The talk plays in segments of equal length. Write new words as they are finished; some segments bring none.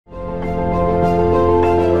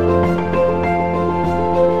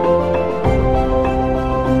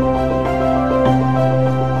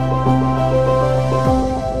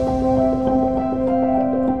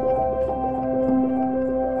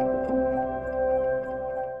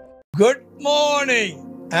Good morning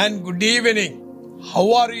and good evening. How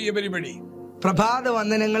are you everybody? പ്രഭാത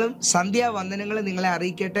വന്ദനങ്ങളും സന്ധ്യാ വന്ദനങ്ങളും നിങ്ങളെ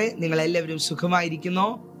അറിയിക്കട്ടെ. നിങ്ങൾ എല്ലാവരും സുഖമായിരിക്കുന്നോ?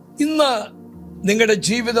 ഇന്ന് നിങ്ങളുടെ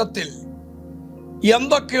ജീവിതത്തിൽ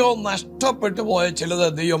എന്തൊക്കെയോ നഷ്ടപ്പെട്ടു പോയ ചിലത്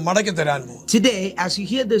ദൈവം മടക്കി തരാൻ പോകുന്നു. Today, as you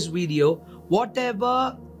hear this video, whatever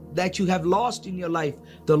that you have lost in your life,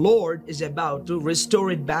 the Lord is about to restore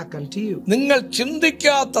it back unto you. നിങ്ങൾ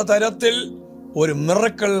ചിന്തിക്കാത്ത തരത്തിൽ ഒരു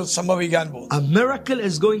മിറക്കിൾ സംഭവിക്കാൻ പോകുന്നു. A miracle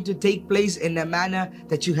is going to take place in a manner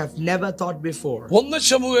that you have never thought before. 1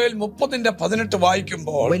 ശമൂവേൽ 30:18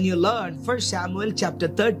 വായിക്കുമ്പോൾ, When you learn 1 Samuel chapter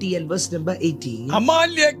 30 and verse number 18,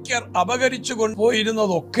 അമാലേക്യർ അപഹരിച്ചു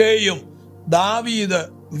കൊണ്ടുപോയിരുന്നതൊക്കെയും ദാവീദ്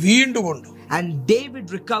വീണ്ടുകൊണ്ടു. and David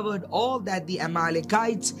recovered all that the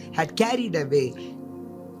Amalekites had carried away.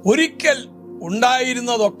 ഒരിക്കൽ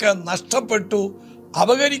ഉണ്ടായിരുന്നതൊക്കെ നഷ്ടപ്പെട്ടു,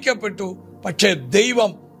 അപഹരിക്കപ്പെട്ടു, പക്ഷേ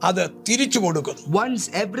ദൈവം അത് തിരിച്ചു കൊടുക്കുന്നു. Once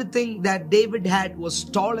everything that David had was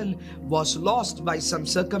stolen, was lost by some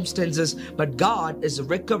circumstances, but God is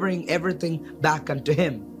recovering everything back unto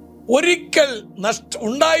him. ഒരിക്കൽ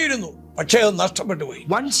ഉണ്ടായിരുന്നു, പക്ഷേ അത് നഷ്ടപ്പെട്ടു പോയി.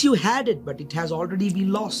 Once you had it, but it has already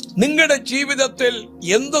been lost. നിങ്ങളുടെ ജീവിതത്തിൽ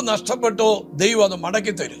എന്ത് നഷ്ടപ്പെട്ടോ ദൈവം അത്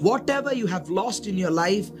മടക്കി തരും. Whatever you have lost in your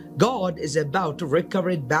life, God is about to recover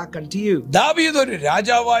it back unto you. ദാവീദ് ഒരു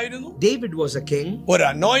രാജാവായിരുന്നു. David was a king. ഒരു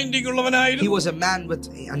anointing ഉള്ളവനായിരുന്നു. He was a man with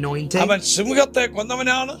anointing. അവൻ സിംഹത്തെ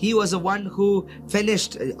കൊന്നവനാണ്. He was the one who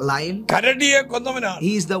finished a lion. കരടിയെ കൊന്നവനാണ്.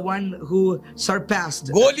 He is the one who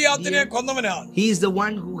surpassed ഗോലിയാത്തിനെ കൊന്നവനാണ്. He is the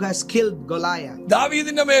one who has killed Goliath.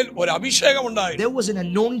 ദാവീദിന്റെ മേൽ ഒരു അഭിഷേകം ഉണ്ടായിരുന്നു. There was an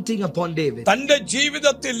anointing upon David. തന്റെ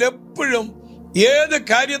ജീവിതത്തിൽ എപ്പോഴും ഏത്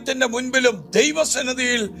കാര്യത്തിന്റെ മുൻപിലും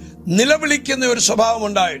ദൈവസന്നിധിയിൽ നിലവിളിക്കുന്ന ഒരു സ്വഭാവം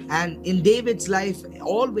ഉണ്ടായിരുന്നു. And in David's life,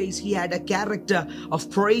 always he had a character of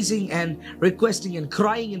praising and requesting and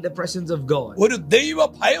crying in the presence of God. ഒരു ദൈവ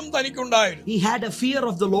ഭയം തനിക്കുണ്ടായിരുന്നു. He had a fear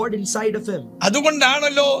of the Lord inside of him.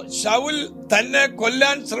 അതുകൊണ്ടാണല്ലോ ശൗൽ തന്നെ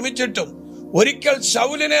കൊല്ലാൻ ശ്രമിച്ചിട്ടും ഒരിക്കൽ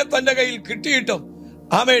ശൗലിനെ തന്റെ കയ്യിൽ കിട്ടിയിട്ടും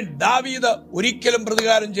ആമേൻ ദാവീദ് ഒരിക്കലും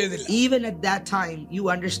പ്രതികാരം ചെയ്തില്ല. Even at that time, you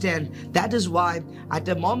understand, that is why at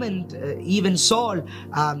a moment even Saul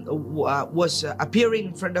was appearing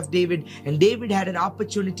in front of David, and David had an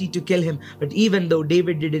opportunity to kill him, but even though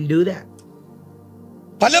David didn't do that.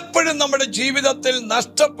 പലപ്പോഴും നമ്മുടെ ജീവിതത്തിൽ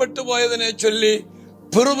നഷ്ടപ്പെട്ടു പോയതിനെ ചൊല്ലി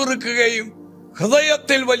പിറുപിറുക്കുകയും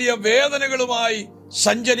ഹൃദയത്തിൽ വലിയ വേദനകളുമായി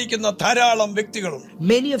സഞ്ചരിക്കുന്ന ധാരാളം വ്യക്തികളുണ്ട്.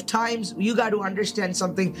 Many of times you got to understand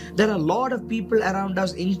something. There are a lot of people around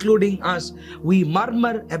us, including us. We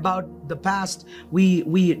murmur about the past.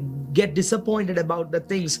 We get disappointed about the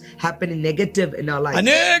things happening negative in our life.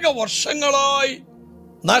 അനേക വർഷങ്ങളായി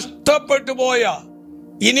നഷ്ടപ്പെട്ടു പോയ,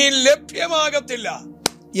 ഇനി ലഭ്യമാകത്തില്ല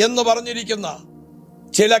എന്ന് പറഞ്ഞിരിക്കുന്ന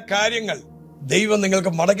ചില കാര്യങ്ങൾ ദൈവം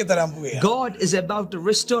നിങ്ങൾക്ക് മടക്കി തരാൻ പോവുകയാണ്. God is about to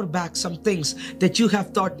restore back some things that you have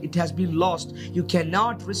thought it has been lost. You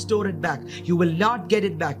cannot restore it back. You will not get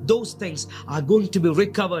it back. Those things are going to be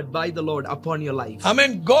recovered by the Lord upon your life.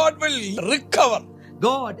 Amen. God will recover.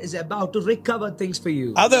 God is about to recover things for you.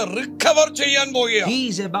 അത് recover ചെയ്യാൻ പോവുകയാണ്. He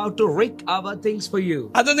is about to recover things for you.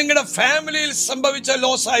 അത് നിങ്ങളുടെ ഫാമിലിയിൽ സംഭവിച്ച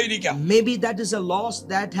loss ആയിരിക്കാം. Maybe that is a loss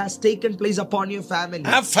that has taken place upon your family.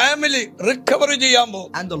 ആ family recover ചെയ്യാൻ പോകും.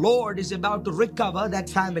 And the Lord is about to recover that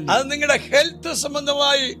family. അത് നിങ്ങളുടെ ഹെൽത്ത്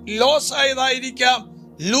സംബന്ധമായി loss ആയതായിരിക്കാം,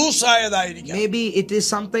 loose ആയതായിരിക്കാം. Maybe it is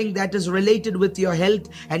something that is related with your health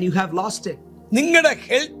and you have lost it. നിങ്ങളുടെ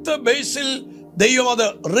health ബേസിൽ ദൈവം അത്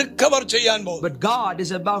recover ചെയ്യാൻ പോകും. But God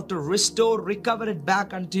is about to restore, recover it back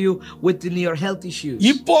unto you within your health issues.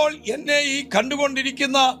 ഇപ്പോൾ എന്നെ ഈ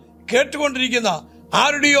കേട്ടുകൊണ്ടിരിക്കുന്ന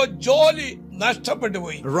ആരുടെയോ ജോലി നഷ്ടപ്പെട്ടു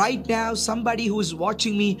പോയി. Right now, somebody who is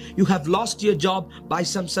watching me, you have lost your job by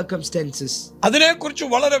some circumstances. അതിനെക്കുറിച്ച്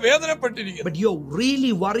വളരെ വേദനപ്പെട്ടിരിക്കുന്നു. But you're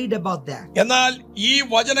really worried about that. എന്നാൽ ഈ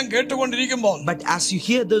വചനം കേട്ടുകൊണ്ടിരിക്കുമ്പോൾ, But as you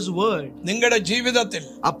hear this word, നിങ്ങളുടെ ജീവിതത്തിൽ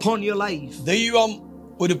upon your life, ദൈവം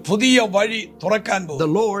ഒരു പുതിയ വഴി തുറക്കാൻ പോകും. The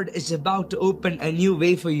Lord is about to open a new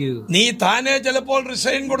way for you. നീ താനെ ചിലപ്പോൾ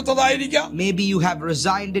resign കൊടുത്തതായിരിക്കാം. Maybe you have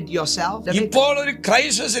resigned it yourself. ഇപ്പോൾ ഒരു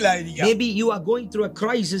ക്രൈസിസിലായിരിക്കാം. Maybe you are going through a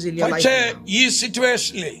crisis in your life. പക്ഷേ ഈ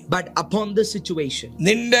സിറ്റുവേഷനിൽ, But upon this situation,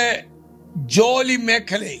 നിന്റെ ജോലി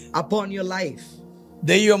മേഖലയിൽ, upon your life,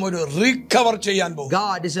 ദൈവം ഒരു റിക്കവർ ചെയ്യാൻ പോകും.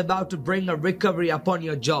 God is about to bring a recovery upon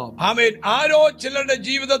your job. ആമേൻ. ആരോ ചിലരുടെ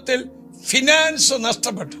ജീവിതത്തിൽ ഫിനാൻസ്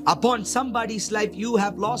നഷ്ടപ്പെട്ടു. Upon somebody's life, you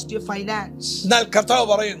have lost your finance. എന്നാൽ കർത്താവ്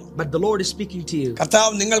പറയുന്നു, But the Lord is speaking to you.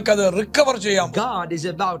 കർത്താവ് നിങ്ങൾക്കത് റിക്കവർ ചെയ്യാം. God is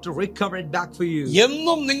about to recover it back for you.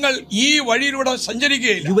 എന്നും നിങ്ങൾ ഈ വഴിയിലൂടെ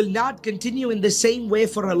സഞ്ചരിക്കുകയില്ല. You will not continue in the same way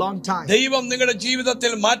for a long time. ദൈവം നിങ്ങളുടെ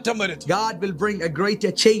ജീവിതത്തിൽ മാറ്റം വരുത്തും. God will bring a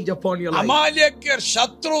greater change upon your life. അമാലേക്യർ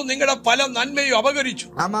ശത്രു നിങ്ങളുടെ പല നന്മയും അപഹരിച്ചു.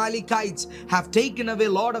 Amalekites have taken away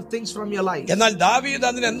a lot of things from your life. എന്നാൽ ദാവീദ്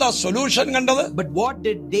അതിന് എന്താ സൊല്യൂഷൻ കണ്ടത്? But what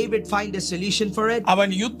did David find a solution for it? അവൻ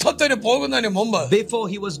യുദ്ധത്തിന് പോകുന്നതിന് മുമ്പ് Before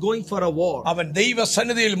he was going for a war, അവൻ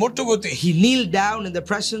ദൈവസന്നിധിയിൽ മുട്ടുകുത്തി. he kneeled down in the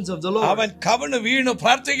presence of the Lord. അവൻ കവിണ് വീണ്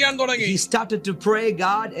പ്രാർത്ഥിക്കാൻ തുടങ്ങി. He started to pray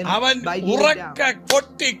God, and അവൻ by kneeling ഉറക്കെ down,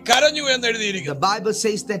 പൊട്ടി കരഞ്ഞു എന്ന് the എഴുതിയിരിക്കുന്നു. Bible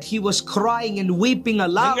says that he was crying and weeping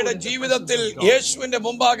aloud. നിങ്ങളുടെ in the ജീവിതത്തിൽ presence of God. യേശുവിന്റെ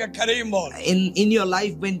മുമ്പാകെ കരയുമ്പോൾ In your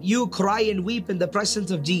life, when you cry and weep in the presence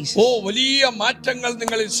of Jesus, വലിയ മാറ്റങ്ങൾ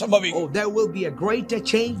നിങ്ങളിൽ സംഭവിക്കും. there will be a greater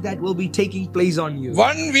change that will be taking place on you.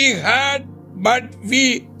 One we had, but we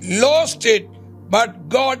lost it, but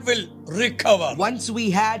God will recover. Once we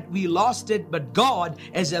had, we lost it, but God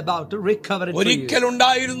is about to recover it for you. ഒരിക്കൽ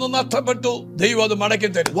ഉണ്ടായിരുന്നു, നഷ്ടപ്പെട്ടു, ദൈവം അത് മടക്കി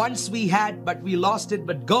തരും. Once we had, but we lost it,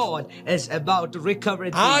 but God is about to recover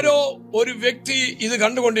it for arrow you. ഒരു വ്യക്തി ഇത്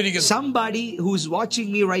കണ്ടുകൊണ്ടിരിക്കുന്നു. Somebody who's watching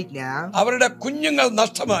me right now, അവരുടെ കുഞ്ഞുങ്ങൾ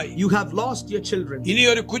നഷ്ടമായി. you have lost your children, ഇനി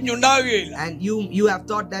ഒരു കുഞ്ഞുണ്ടാവുകയില്ല. and you have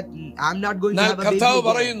thought that I'm not going to എന്നാൽ have a baby കർത്താവ് again.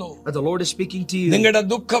 പറയുന്നു, But the Lord is speaking to you. നിങ്ങളുടെ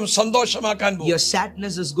ദുഃഖം സന്തോഷമാക്കാൻ പോകും. Your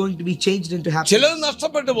sadness is going to be changed into happiness. ചിലത്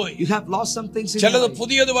നഷ്ടപ്പെട്ടു പോയി. You have lost some things in your ചിലത് life,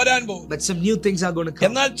 പുതിയത് വരാൻ പോകും. but some new things are going to come.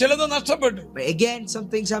 എന്നാൽ ചിലത് നഷ്ടപ്പെട്ടു. But again, some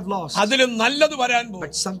things have lost, അതിലും നല്ലത് വരാൻ പോകും.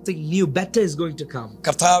 but something new, better is going to come.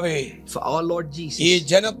 കർത്താവേ, For our Lord Jesus, ഈ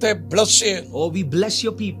ജനത്തെ ബ്ലസ് ചെയ്യുന്നു. oh, we bless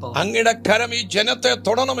your people. അങ്ങയുടെ കരം ഈ ജനത്തെ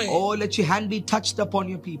തൊടണമേ. Oh, let your hand be touched upon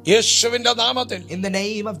your people. യേശുവിന്റെ നാമത്തിൽ In the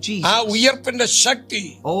name of ആ Jesus. ഉയർപ്പിന്റെ Shakti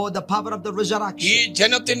Oh, the power of the ഈ resurrection.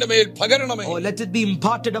 ജനത്തിന്റെ മേൽ പകരണമേ. Oh, let it be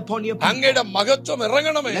imparted upon your people. അങ്ങയുടെ മഹത്വം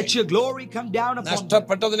ഇറങ്ങണമേ. Let your glory come down upon them.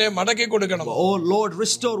 നഷ്ടപ്പെട്ടതിനെ മടക്കി കൊടുക്കണം. Oh, Lord,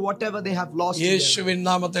 restore whatever they have lost. in them. യേശുവിൻ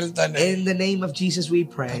നാമത്തിൽ തന്നെ. In the name of Jesus we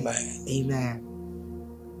pray. Amen. Amen.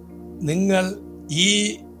 നിങ്ങൾ ഈ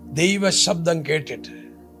ദൈവ ശബ്ദം കേട്ടിട്ട്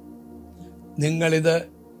നിങ്ങളിത്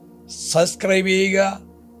സബ്സ്ക്രൈബ് ചെയ്യുക,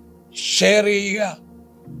 ഷെയർ ചെയ്യുക.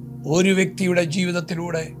 ഒരു വ്യക്തിയുടെ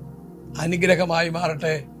ജീവിതത്തിലൂടെ അനുഗ്രഹമായി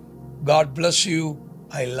മാറട്ടെ. God bless you.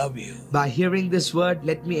 I love you. By hearing this word,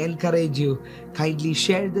 let me encourage you. Kindly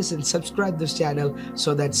share this and subscribe this channel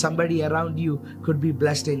so that somebody around you could be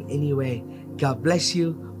blessed in any way. God bless you.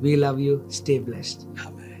 We love you. Stay blessed.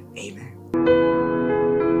 Amen. Amen.